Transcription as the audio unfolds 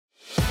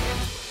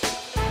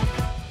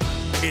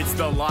It's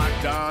the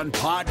Locked On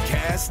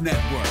Podcast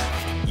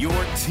Network, your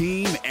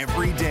team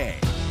every day.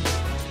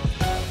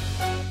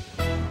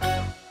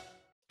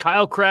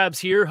 Kyle Krabs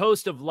here,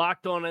 host of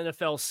Locked On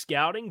NFL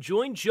Scouting.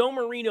 Join Joe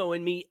Marino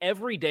and me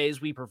every day as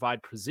we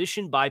provide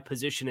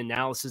position-by-position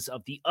analysis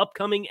of the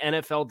upcoming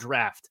NFL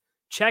Draft.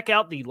 Check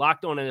out the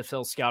Locked On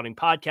NFL Scouting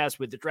podcast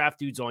with the Draft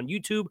Dudes on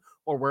YouTube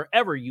or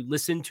wherever you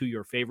listen to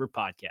your favorite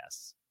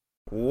podcasts.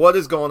 What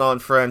is going on,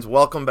 friends?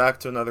 Welcome back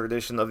to another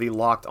edition of the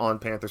Locked On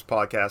Panthers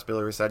podcast.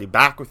 Billy Rossetti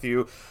back with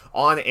you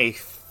on a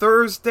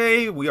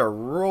Thursday. We are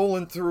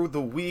rolling through the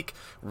week,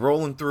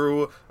 rolling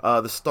through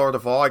the start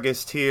of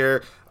August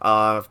here.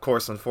 Of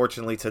course,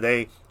 unfortunately,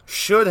 today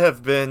should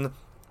have been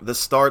the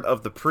start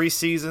of the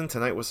preseason.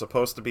 Tonight was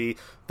supposed to be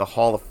the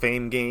Hall of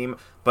Fame game,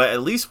 but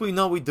at least we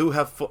know we do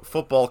have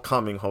football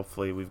coming,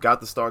 hopefully. We've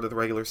got the start of the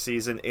regular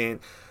season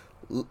in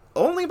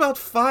only about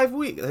 5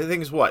 weeks. I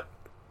think it's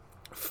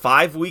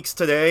 5 weeks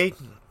today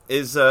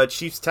is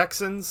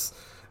Chiefs-Texans,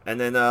 and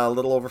then a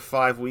little over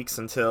 5 weeks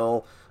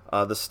until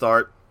the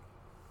start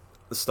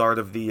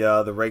of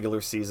the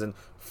regular season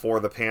for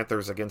the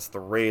Panthers against the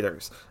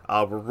Raiders.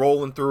 We're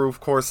rolling through, of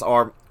course,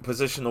 our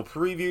positional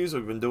previews.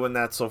 We've been doing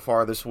that so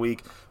far this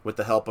week with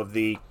the help of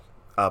the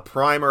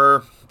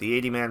primer, the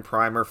 80-man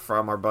primer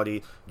from our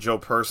buddy Joe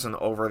Person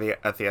over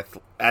at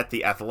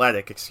the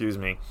Athletic. Excuse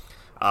me.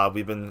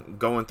 We've been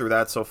going through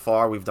that so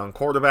far. We've done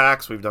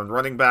quarterbacks, we've done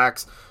running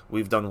backs,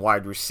 we've done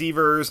wide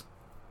receivers.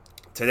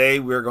 Today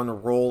we're going to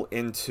roll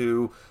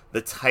into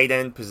the tight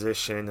end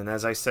position, and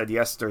as I said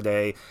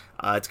yesterday,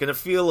 it's going to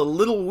feel a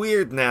little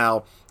weird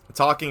now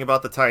talking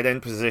about the tight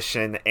end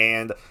position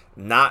and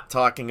not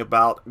talking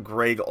about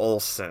Greg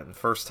Olsen.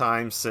 First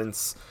time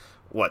since,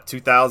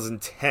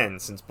 2010,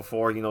 since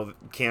before,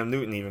 Cam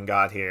Newton even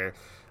got here.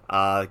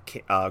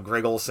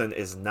 Greg Olsen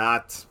is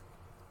not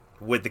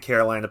with the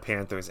Carolina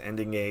Panthers,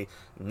 ending a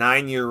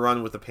 9-year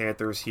run with the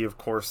Panthers. He, of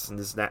course,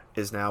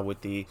 is now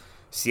with the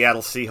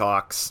Seattle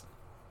Seahawks.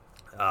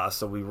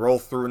 So we roll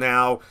through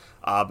now,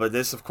 but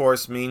this, of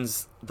course,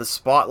 means the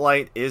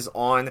spotlight is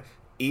on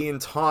Ian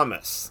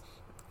Thomas.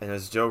 And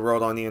as Joe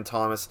wrote on Ian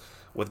Thomas,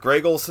 with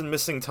Greg Olsen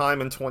missing time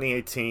in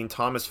 2018,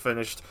 Thomas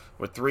finished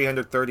with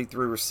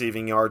 333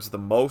 receiving yards, the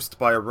most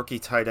by a rookie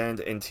tight end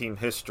in team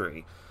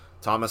history.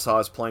 Thomas saw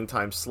his playing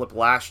time slip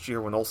last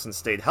year when Olsen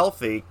stayed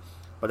healthy,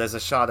 but has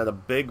a shot at a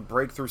big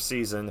breakthrough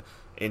season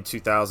in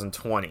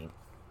 2020.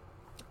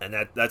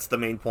 And that's the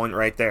main point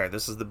right there.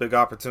 This is the big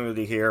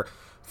opportunity here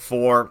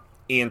for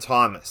Ian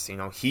Thomas.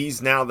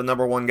 He's now the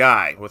number one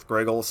guy with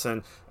Greg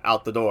Olsen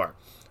out the door.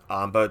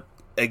 But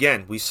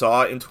again, we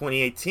saw in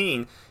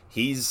 2018,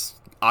 he's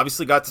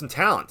obviously got some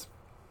talent.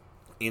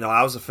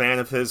 I was a fan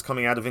of his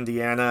coming out of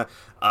Indiana.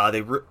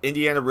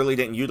 Indiana really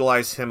didn't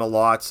utilize him a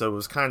lot, so it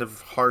was kind of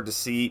hard to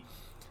see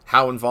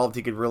how involved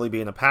he could really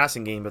be in a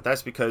passing game, but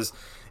that's because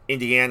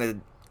Indiana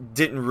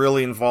didn't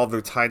really involve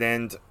their tight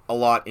end a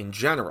lot in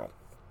general.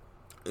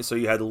 So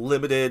you had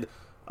limited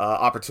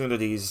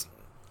opportunities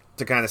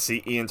to kind of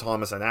see Ian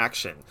Thomas in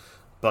action.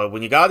 But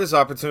when you got his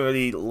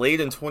opportunity late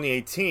in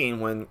 2018,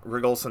 when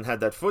Greg Olsen had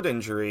that foot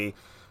injury,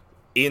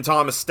 Ian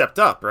Thomas stepped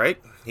up,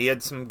 right? He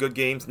had some good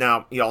games.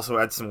 Now, he also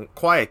had some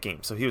quiet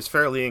games, so he was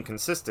fairly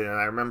inconsistent. And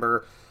I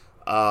remember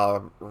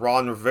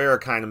Ron Rivera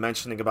kind of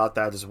mentioning about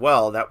that as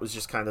well. That was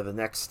just kind of the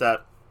next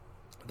step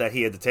that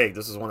he had to take.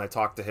 This is when I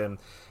talked to him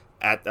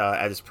at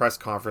his press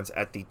conference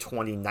at the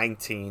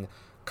 2019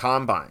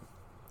 Combine.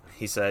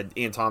 He said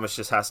Ian Thomas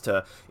just has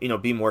to,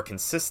 be more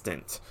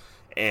consistent,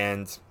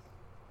 and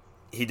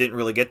he didn't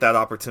really get that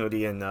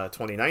opportunity in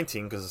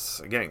 2019 because,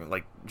 again,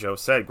 like Joe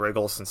said, Greg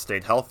Olsen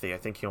stayed healthy. I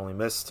think he only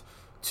missed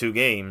 2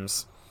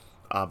 games,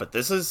 but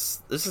this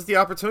is the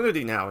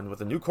opportunity now, and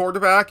with a new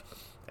quarterback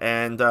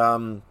and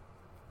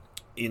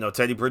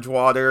Teddy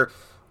Bridgewater,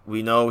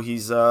 we know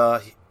he's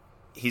going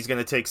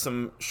to take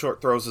some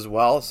short throws as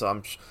well, so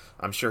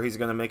I'm sure he's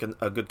going to make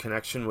a good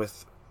connection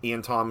with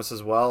Ian Thomas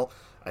as well.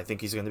 I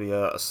think he's going to be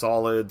a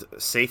solid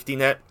safety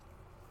net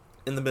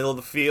in the middle of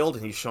the field,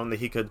 and he's shown that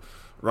he could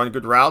run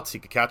good routes. He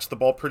could catch the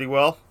ball pretty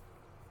well,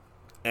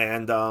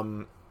 and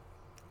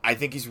I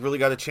think he's really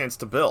got a chance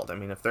to build. I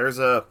mean, if there's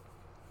an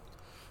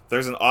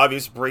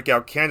obvious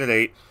breakout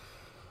candidate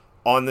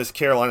on this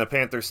Carolina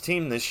Panthers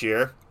team this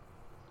year,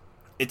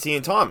 it's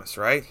Ian Thomas,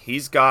 right?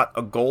 He's got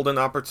a golden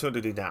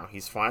opportunity now.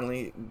 He's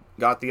finally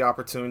got the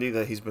opportunity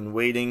that he's been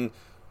waiting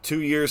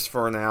 2 years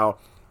for now,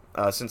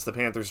 since the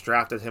Panthers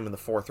drafted him in the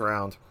 4th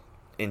round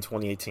in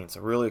 2018.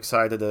 So really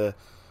excited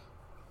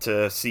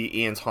to see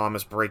Ian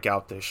Thomas break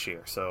out this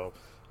year. So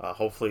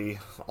hopefully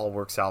all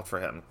works out for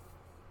him.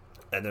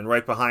 And then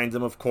right behind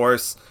him, of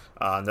course,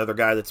 another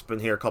guy that's been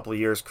here a couple of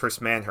years, Chris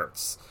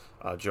Manhertz.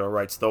 Joe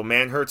writes, though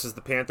Manhertz is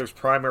the Panthers'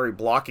 primary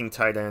blocking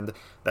tight end,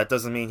 that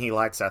doesn't mean he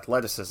lacks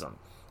athleticism.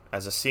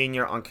 As a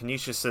senior on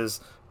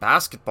Canisius's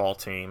basketball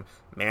team,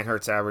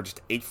 Manhertz averaged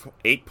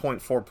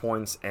 8.4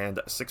 points and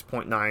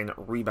 6.9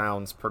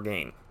 rebounds per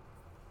game.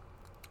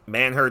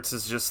 Manhertz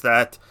is just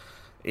that,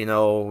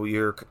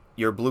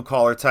 your blue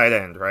collar tight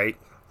end, right?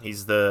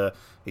 He's the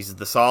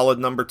solid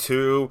number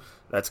 2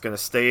 that's going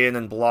to stay in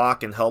and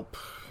block and help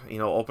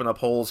open up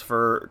holes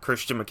for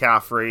Christian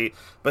McCaffrey.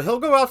 But he'll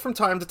go out from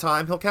time to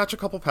time. He'll catch a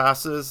couple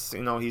passes.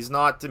 He's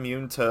not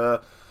immune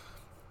to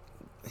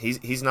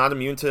he's not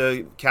immune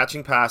to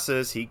catching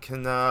passes. He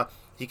can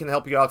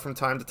help you out from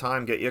time to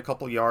time, get you a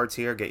couple yards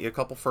here, get you a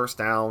couple first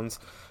downs.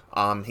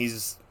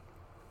 He's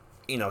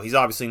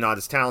obviously not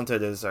as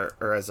talented as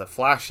or as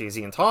flashy as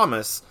Ian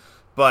Thomas,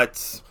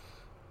 but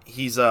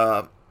he's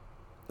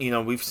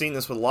we've seen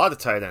this with a lot of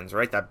tight ends,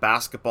 right? That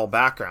basketball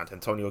background.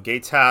 Antonio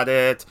Gates had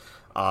it.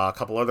 A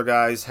couple other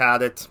guys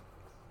had it.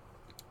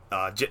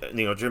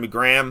 Jimmy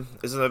Graham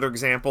is another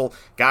example.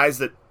 Guys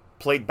that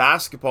played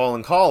basketball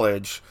in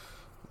college,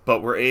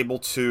 but were able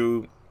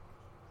to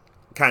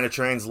kind of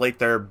translate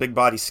their big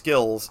body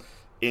skills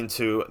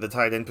into the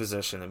tight end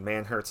position. And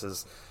Manhertz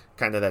is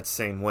kind of that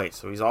same way.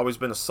 So he's always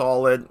been a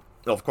solid.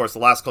 Of course, the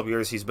last couple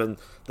years he's been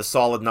the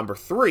solid number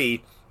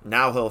 3.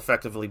 Now he'll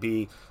effectively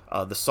be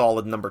the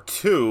solid number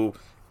 2,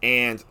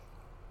 and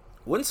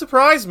wouldn't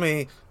surprise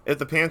me if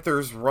the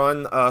Panthers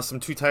run some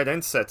 2 tight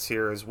end sets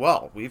here as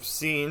well. We've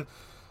seen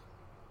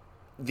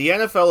the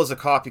NFL is a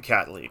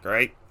copycat league,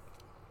 right?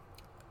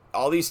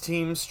 All these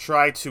teams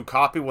try to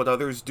copy what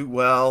others do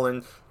well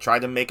and try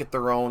to make it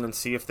their own and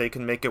see if they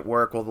can make it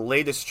work. Well, the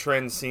latest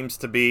trend seems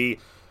to be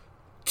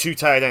 2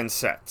 tight end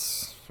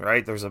sets,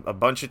 right? There's a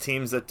bunch of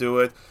teams that do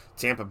it.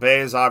 Tampa Bay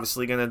is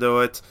obviously going to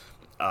do it.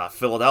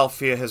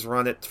 Philadelphia has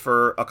run it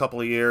for a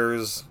couple of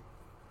years.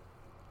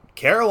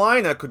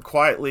 Carolina could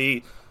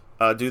quietly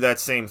do that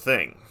same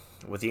thing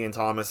with Ian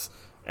Thomas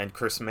and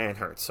Chris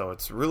Manhertz. So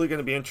it's really going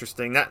to be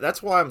interesting.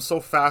 That's why I'm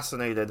so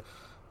fascinated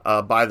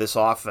by this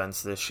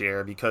offense this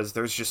year, because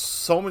there's just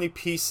so many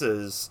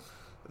pieces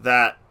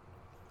that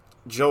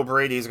Joe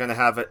Brady is going to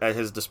have at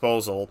his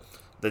disposal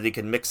that he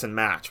can mix and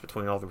match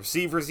between all the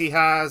receivers he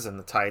has and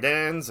the tight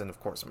ends and, of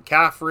course,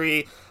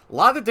 McCaffrey. A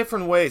lot of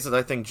different ways that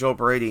I think Joe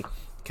Brady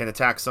can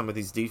attack some of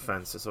these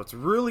defenses. So it's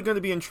really going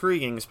to be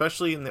intriguing,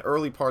 especially in the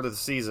early part of the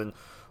season,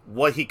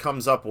 what he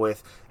comes up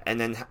with, and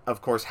then,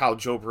 of course, how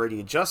Joe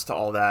Brady adjusts to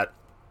all that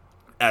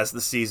as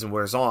the season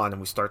wears on and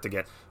we start to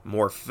get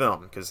more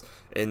film. Because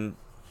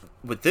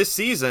with this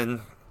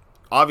season,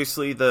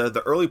 obviously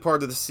the early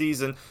part of the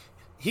season,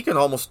 he can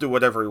almost do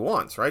whatever he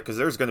wants, right? Because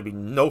there's going to be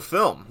no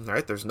film,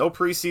 right? There's no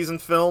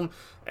preseason film,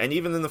 and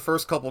even in the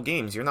first couple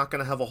games, you're not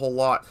going to have a whole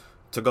lot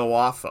to go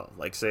off of.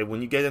 Like, say,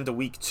 when you get into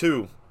week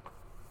 2,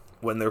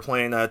 when they're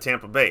playing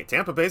Tampa Bay.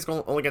 Tampa Bay's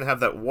only going to have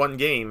that one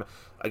game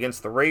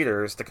against the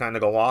Raiders to kind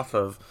of go off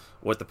of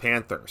with the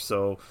Panthers.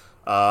 So,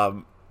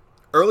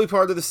 early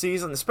part of the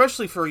season,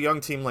 especially for a young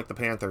team like the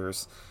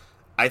Panthers,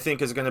 I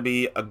think is going to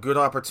be a good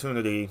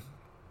opportunity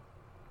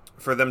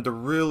for them to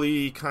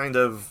really kind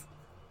of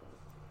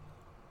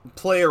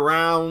play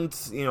around,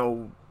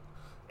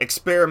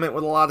 experiment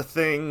with a lot of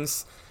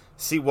things,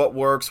 see what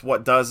works,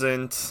 what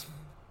doesn't,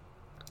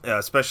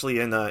 especially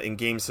in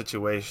game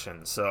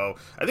situations. So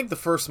I think the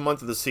first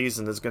month of the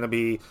season is going to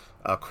be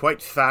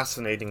quite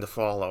fascinating to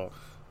follow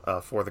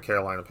for the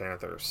Carolina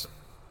Panthers.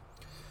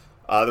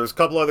 There's a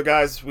couple other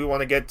guys we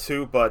want to get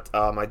to, but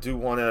I do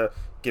want to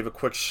give a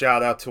quick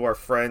shout out to our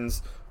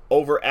friends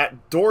over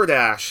at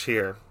DoorDash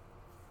here.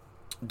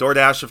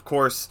 DoorDash, of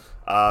course,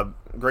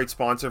 great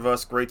sponsor of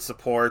us, great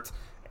support,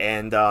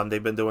 and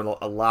they've been doing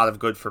a lot of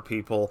good for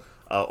people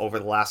over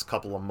the last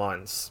couple of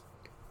months.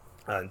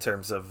 In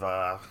terms of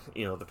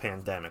the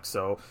pandemic.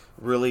 So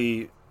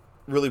really,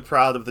 really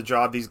proud of the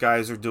job these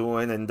guys are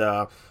doing,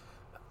 and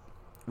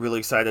really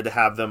excited to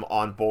have them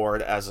on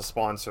board as a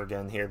sponsor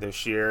again here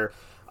this year.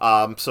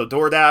 So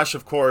DoorDash,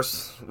 of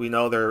course, we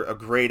know they're a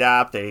great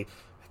app. They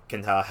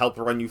can help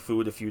run you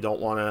food if you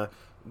don't want to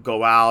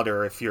go out,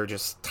 or if you're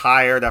just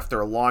tired after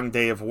a long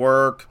day of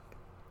work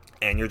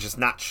and you're just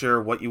not sure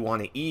what you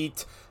want to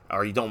eat,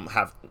 or you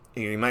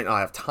might not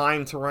have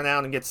time to run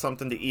out and get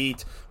something to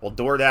eat. Well,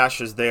 DoorDash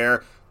is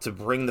there to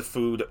bring the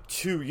food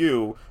to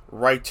you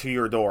right to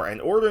your door. And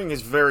ordering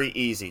is very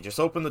easy. Just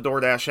open the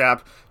DoorDash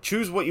app,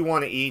 choose what you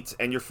want to eat,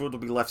 and your food will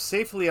be left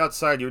safely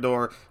outside your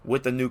door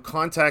with the new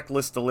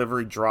contactless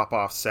delivery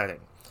drop-off setting.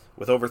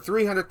 With over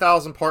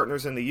 300,000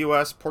 partners in the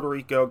US, Puerto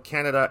Rico,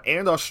 Canada,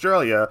 and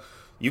Australia,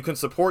 you can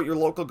support your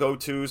local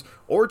go-tos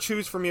or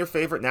choose from your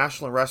favorite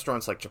national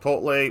restaurants like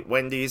Chipotle,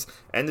 Wendy's,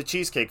 and the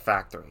Cheesecake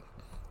Factory.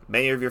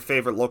 Many of your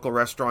favorite local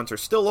restaurants are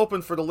still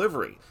open for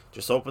delivery.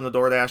 Just open the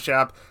DoorDash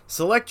app,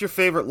 select your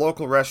favorite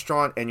local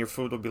restaurant, and your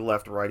food will be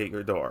left right at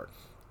your door.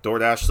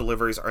 DoorDash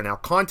deliveries are now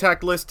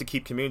contactless to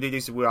keep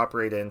communities we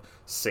operate in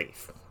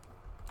safe.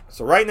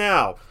 So right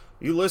now,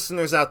 you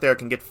listeners out there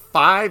can get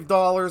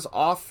 $5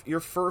 off your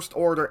first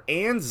order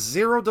and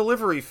 0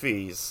 delivery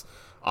fees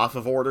off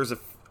of orders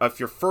of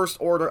your first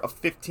order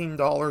of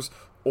 $15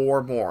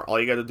 or more.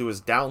 All you got to do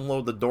is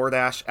download the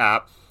DoorDash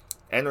app,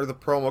 enter the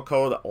promo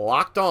code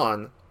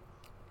LOCKEDON,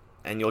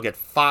 and you'll get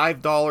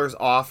 $5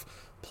 off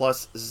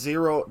plus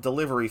 0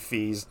 delivery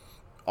fees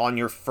on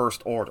your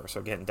first order. So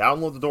again,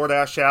 download the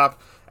DoorDash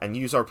app and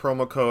use our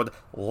promo code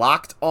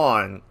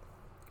LOCKEDON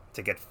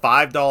to get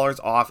 $5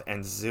 off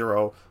and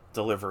 0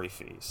 delivery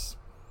fees.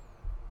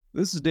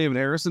 This is David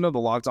Harrison of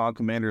the Locked On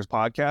Commanders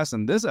podcast,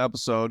 and this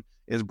episode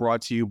is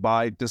brought to you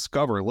by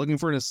Discover. Looking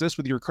for an assist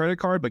with your credit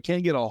card but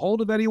can't get a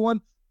hold of anyone?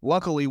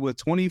 Luckily, with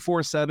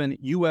 24/7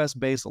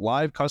 U.S.-based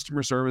live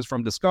customer service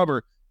from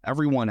Discover,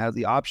 everyone has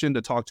the option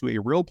to talk to a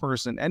real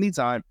person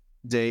anytime,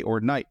 day or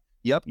night.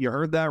 Yep, you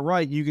heard that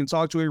right. You can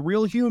talk to a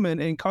real human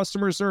in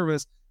customer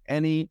service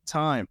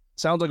anytime.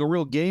 Sounds like a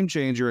real game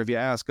changer if you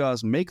ask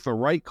us. Make the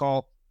right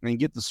call and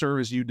get the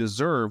service you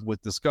deserve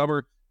with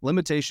Discover.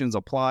 Limitations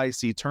apply.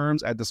 See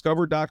terms at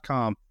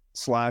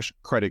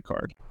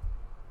discover.com/creditcard.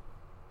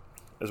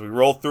 As we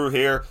roll through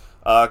here,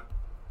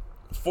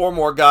 4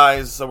 more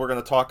guys that we're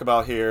going to talk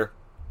about here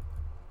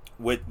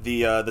with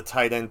the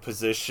tight end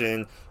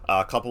position,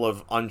 a couple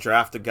of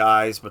undrafted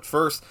guys. But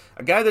first,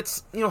 a guy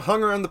that's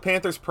hung around the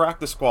Panthers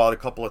practice squad a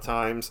couple of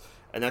times,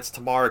 and that's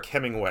Temarrick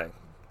Hemingway.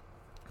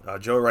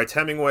 Joe writes,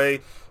 Hemingway,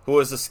 who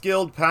is a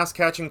skilled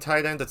pass-catching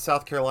tight end at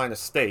South Carolina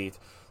State,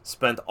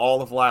 spent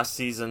all of last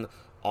season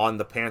on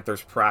the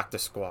Panthers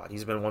practice squad.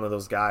 He's been one of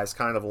those guys,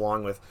 kind of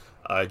along with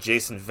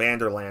Jason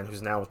Vanderland,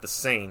 who's now with the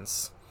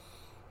Saints,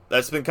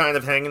 that's been kind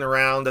of hanging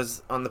around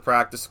as on the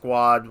practice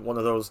squad, one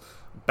of those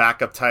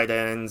backup tight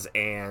ends,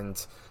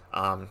 and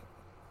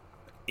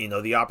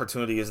the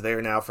opportunity is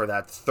there now for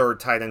that third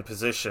tight end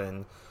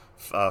position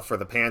for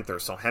the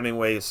Panthers. So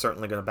Hemingway is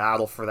certainly going to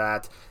battle for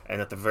that, and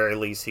at the very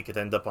least, he could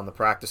end up on the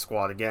practice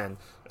squad again,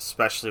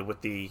 especially with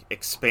the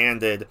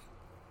expanded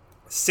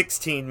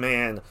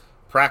 16-man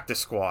practice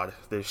squad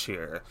this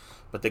year.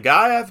 But the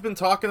guy I've been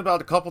talking about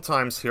a couple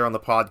times here on the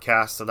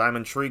podcast that I'm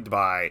intrigued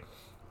by,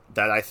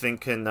 that I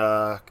think can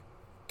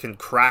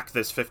crack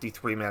this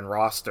 53-man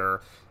roster,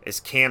 is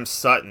Cam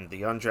Sutton,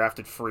 the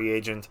undrafted free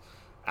agent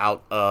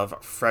out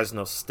of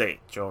Fresno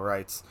State. Joe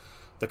writes,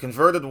 the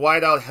converted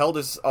wideout held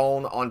his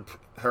own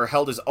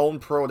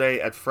pro day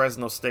at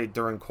Fresno State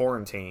during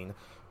quarantine,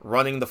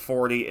 running the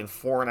 40 in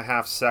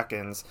 4.5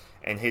 seconds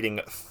and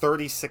hitting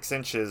 36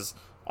 inches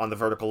on the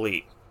vertical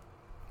leap.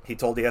 He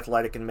told The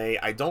Athletic in May,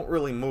 I don't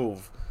really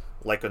move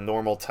like a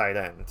normal tight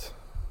end.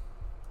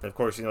 And of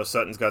course,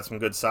 Sutton's got some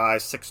good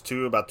size,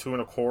 6'2", about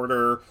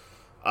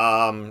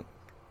 2.25.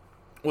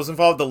 Was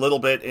involved a little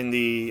bit in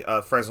the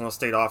Fresno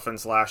State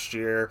offense last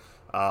year.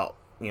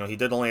 He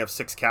did only have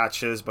 6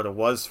 catches, but it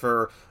was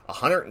for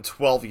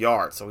 112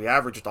 yards. So he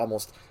averaged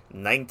almost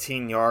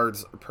 19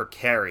 yards per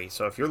carry.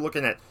 So if you're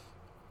looking at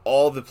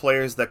all the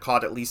players that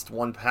caught at least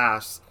one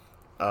pass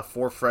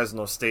for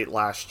Fresno State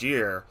last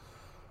year,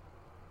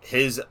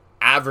 his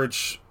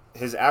average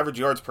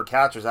yards per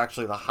catch was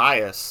actually the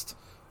highest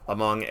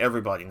among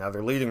everybody. Now,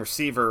 their leading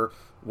receiver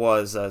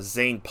was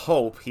Zane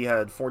Pope. He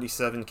had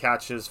 47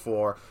 catches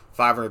for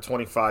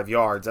 525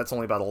 yards. That's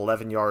only about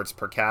 11 yards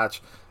per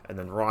catch. And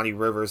then Ronnie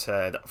Rivers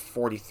had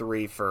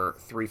 43 for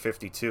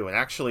 352. And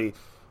actually,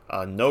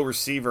 no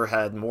receiver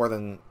had more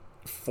than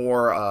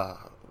four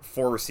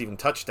receiving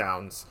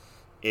touchdowns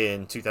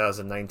in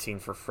 2019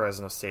 for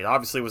Fresno State.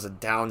 Obviously, it was a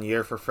down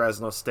year for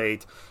Fresno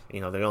State.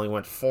 They only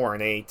went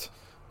 4-8,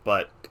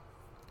 but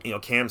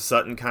Cam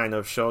Sutton kind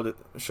of showed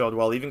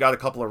well. Even got a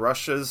couple of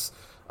rushes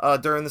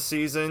during the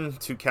season,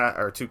 2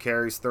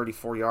 carries,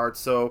 34 yards.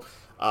 So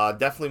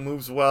definitely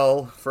moves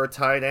well for a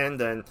tight end.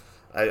 And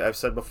I've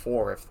said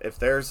before, if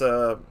there's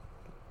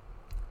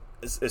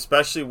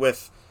especially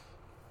with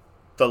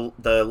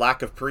the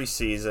lack of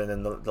preseason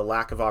and the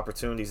lack of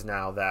opportunities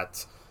now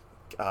that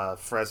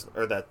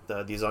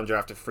these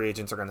undrafted free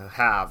agents are going to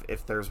have,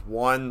 if there's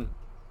one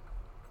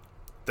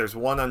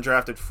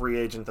undrafted free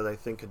agent that I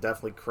think could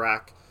definitely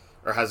crack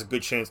or has a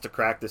good chance to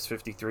crack this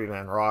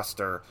 53-man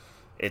roster,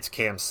 it's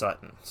Cam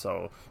Sutton.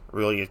 So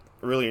really,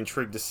 really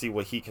intrigued to see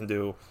what he can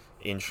do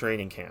in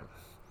training camp.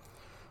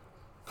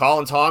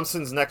 Colin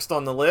Thompson's next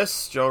on the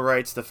list. Joe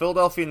writes, the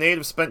Philadelphia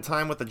native spent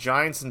time with the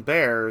Giants and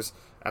Bears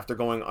after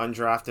going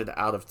undrafted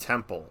out of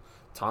Temple.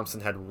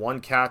 Thompson had 1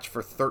 catch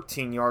for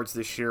 13 yards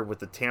this year with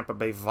the Tampa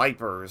Bay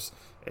Vipers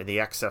in the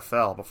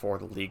XFL before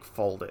the league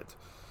folded.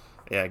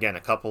 Yeah, again,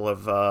 a couple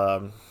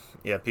of...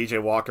 P.J.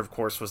 Walker, of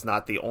course, was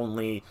not the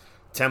only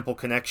Temple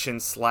connection /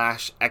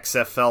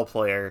 XFL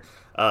player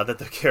that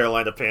the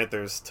Carolina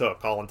Panthers took.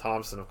 Colin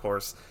Thompson, of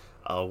course,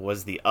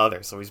 was the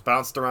other. So he's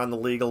bounced around the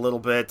league a little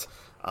bit.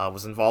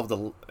 Was involved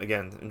a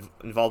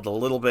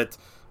little bit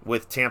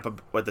with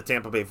the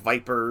Tampa Bay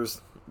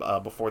Vipers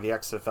before the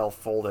XFL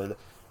folded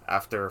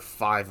after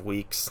 5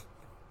 weeks.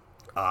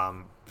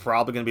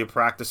 Probably going to be a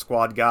practice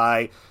squad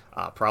guy.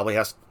 Probably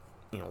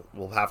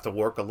will have to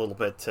work a little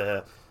bit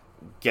to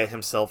get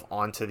himself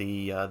onto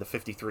the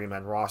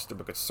 53-man roster,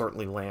 but could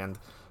certainly land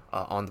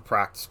on the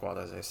practice squad,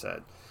 as I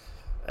said.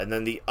 And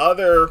then the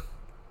other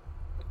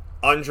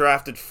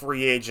undrafted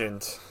free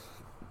agent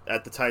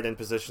at the tight end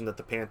position that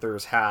the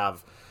Panthers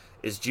have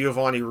is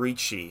Giovanni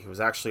Ricci, who's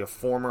actually a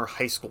former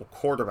high school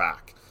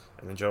quarterback.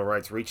 And then Joe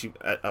writes, Ricci,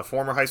 a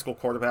former high school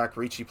quarterback,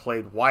 Ricci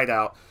played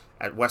wideout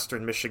at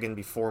Western Michigan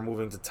before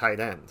moving to tight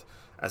end.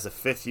 As a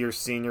fifth-year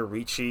senior,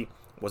 Ricci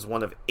was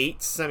one of 8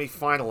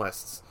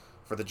 semifinalists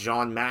for the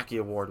John Mackey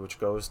Award, which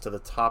goes to the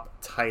top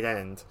tight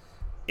end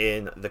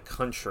in the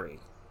country.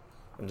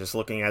 And just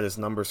looking at his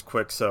numbers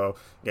quick, so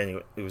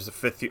again, he was a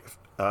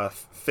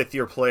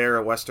fifth-year player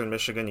at Western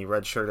Michigan. He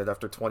redshirted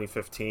after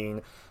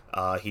 2015.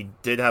 He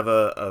did have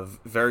a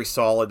very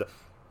solid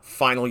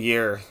final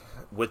year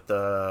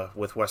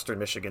with Western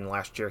Michigan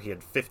last year. He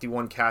had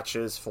 51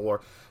 catches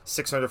for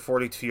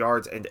 642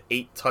 yards and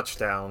 8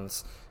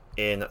 touchdowns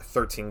in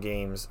 13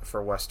 games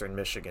for Western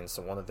Michigan.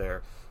 So one of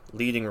their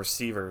leading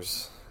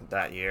receivers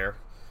that year.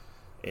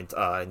 In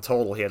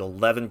total, he had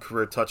 11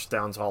 career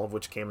touchdowns, all of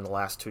which came in the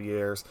last 2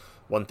 years,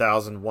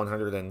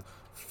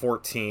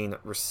 1,114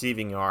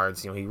 receiving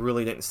yards. He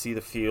really didn't see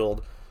the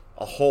field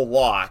a whole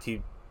lot.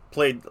 He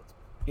played,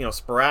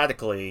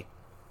 sporadically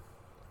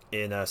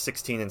in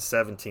 16 and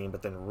 17,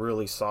 but then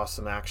really saw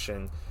some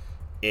action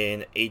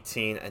in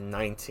 18 and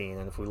 19.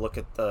 And if we look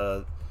at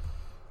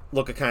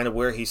kind of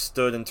where he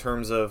stood in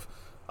terms of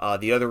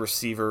the other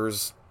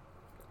receivers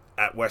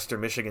at Western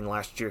Michigan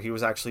last year, he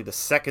was actually the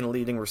second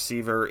leading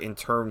receiver in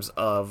terms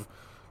of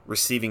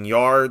receiving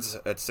yards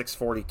at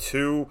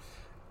 642,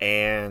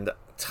 and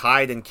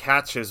tied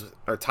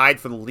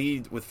for the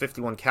lead with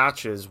 51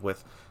 catches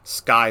with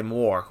Sky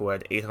Moore, who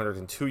had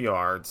 802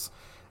 yards.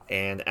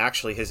 And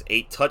actually his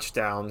 8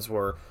 touchdowns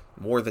were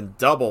more than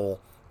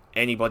double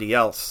anybody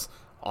else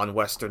on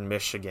Western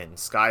Michigan.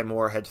 Sky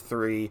Moore had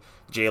 3,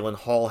 Jalen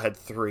Hall had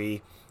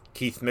 3,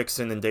 Keith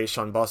Mixon and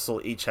Deshaun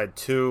Bussell each had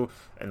 2,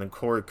 and then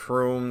Corey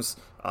Crooms,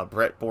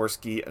 Brett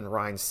Borski, and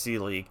Ryan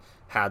Seelig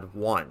had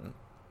 1.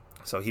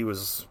 So he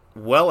was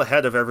well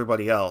ahead of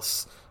everybody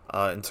else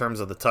in terms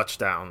of the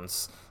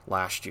touchdowns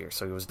last year.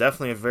 So he was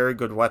definitely a very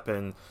good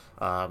weapon.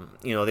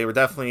 They were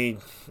definitely,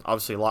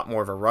 obviously, a lot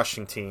more of a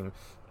rushing team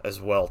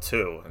as well,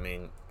 too. I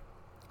mean,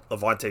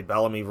 Levante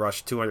Bellamy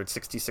rushed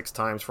 266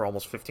 times for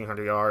almost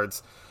 1,500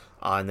 yards.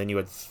 And then you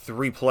had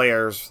 3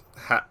 players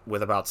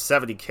with about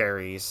 70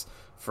 carries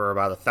for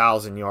about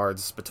 1,000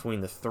 yards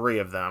between the 3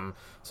 of them.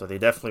 So they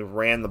definitely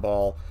ran the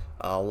ball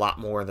a lot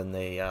more than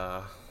they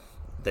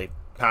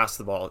passed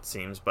the ball, it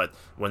seems. But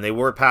when they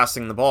were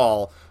passing the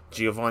ball,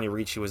 Giovanni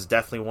Ricci was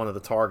definitely one of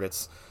the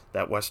targets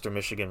that Western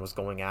Michigan was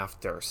going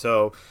after.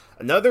 So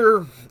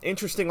another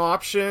interesting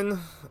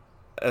option,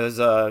 as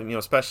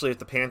especially if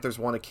the Panthers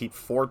want to keep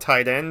 4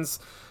 tight ends.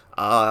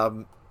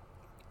 It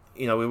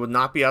would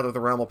not be out of the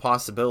realm of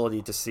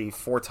possibility to see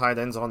 4 tight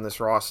ends on this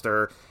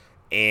roster,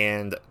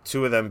 and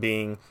 2 of them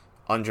being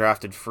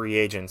undrafted free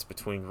agents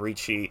between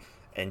Ricci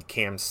and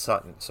Cam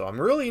Sutton. So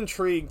I'm really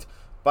intrigued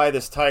by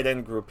this tight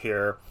end group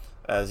here,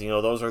 as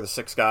those are the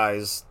 6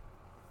 guys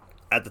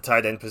at the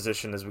tight end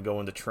position as we go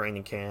into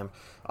training camp.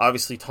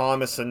 Obviously,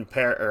 Thomas and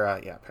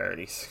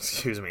Paradis,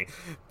 excuse me.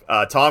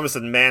 Thomas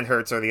and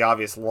Manhertz are the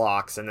obvious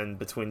locks, and then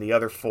between the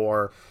other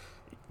 4,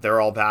 they're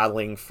all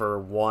battling for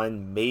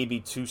 1, maybe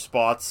 2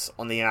 spots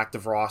on the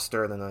active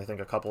roster. Then I think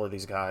a couple of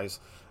these guys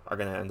are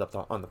going to end up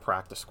on the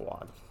practice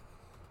squad.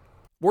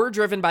 We're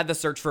driven by the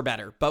search for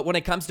better, but when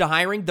it comes to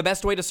hiring, the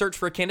best way to search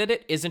for a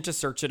candidate isn't to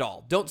search at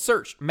all. Don't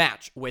search,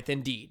 match with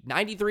Indeed.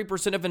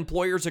 93% of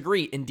employers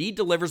agree Indeed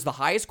delivers the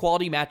highest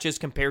quality matches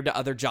compared to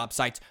other job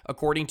sites,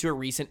 according to a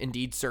recent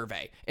Indeed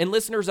survey. And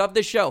listeners of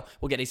this show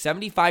will get a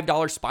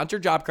 $75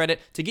 sponsored job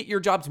credit to get your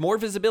jobs more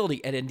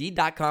visibility at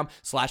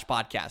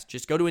Indeed.com/podcast.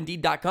 Just go to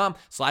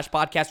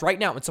Indeed.com/podcast right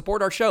now and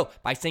support our show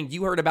by saying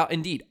you heard about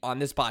Indeed on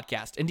this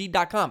podcast.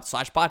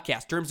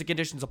 Indeed.com/podcast. Terms and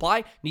conditions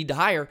apply. Need to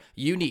hire?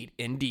 You need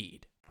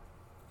Indeed.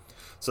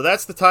 So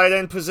that's the tight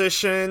end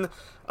position.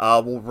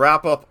 We'll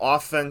wrap up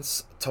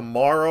offense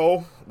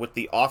tomorrow with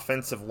the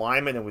offensive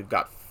linemen, and we've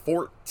got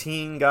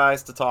 14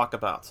 guys to talk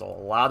about. So a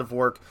lot of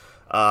work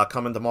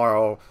coming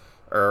tomorrow,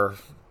 or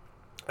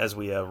as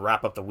we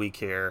wrap up the week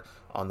here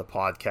on the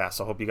podcast.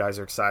 So I hope you guys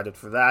are excited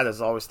for that.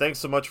 As always, thanks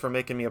so much for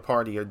making me a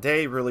part of your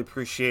day. Really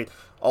appreciate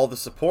all the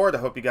support. I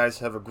hope you guys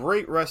have a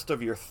great rest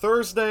of your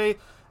Thursday,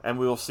 and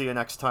we will see you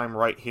next time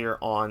right here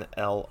on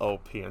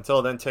LOP.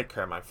 Until then, take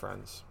care, my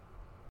friends.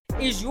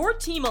 Is your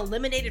team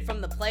eliminated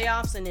from the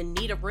playoffs and in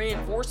need of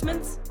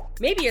reinforcements?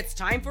 Maybe it's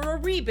time for a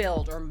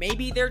rebuild, or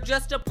maybe they're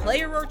just a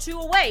player or 2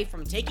 away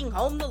from taking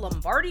home the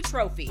Lombardi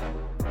Trophy.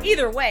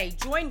 Either way,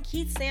 join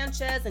Keith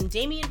Sanchez and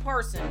Damian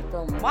Parson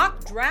for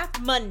Mock Draft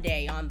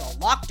Monday on the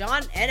Locked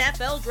On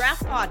NFL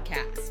Draft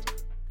Podcast.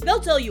 They'll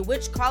tell you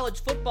which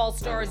college football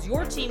stars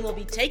your team will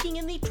be taking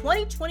in the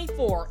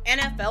 2024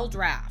 NFL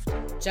Draft.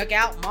 Check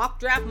out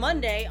Mock Draft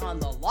Monday on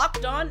the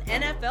Locked On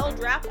NFL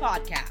Draft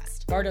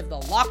Podcast, part of the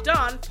Locked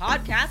On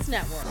Podcast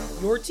Network,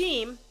 your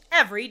team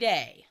every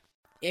day.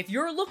 If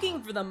you're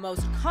looking for the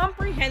most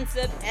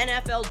comprehensive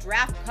NFL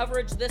draft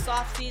coverage this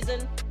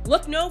offseason,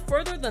 look no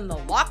further than the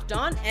Locked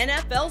On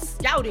NFL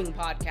Scouting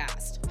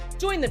Podcast.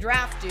 Join the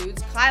draft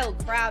dudes, Kyle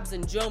Krabs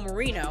and Joe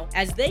Marino,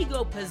 as they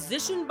go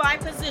position by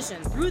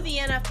position through the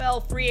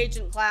NFL free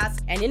agent class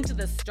and into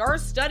the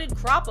star-studded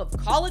crop of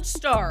college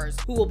stars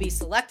who will be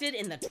selected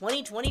in the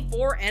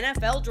 2024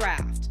 NFL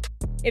Draft.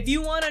 If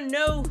you want to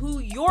know who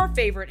your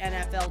favorite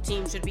NFL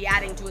team should be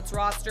adding to its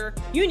roster,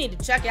 you need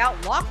to check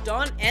out Locked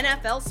On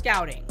NFL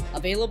Scouting,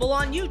 available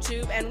on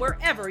YouTube and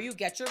wherever you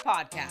get your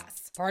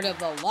podcasts. Part of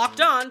the Locked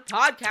On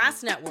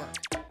Podcast Network,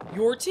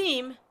 your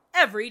team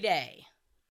every day.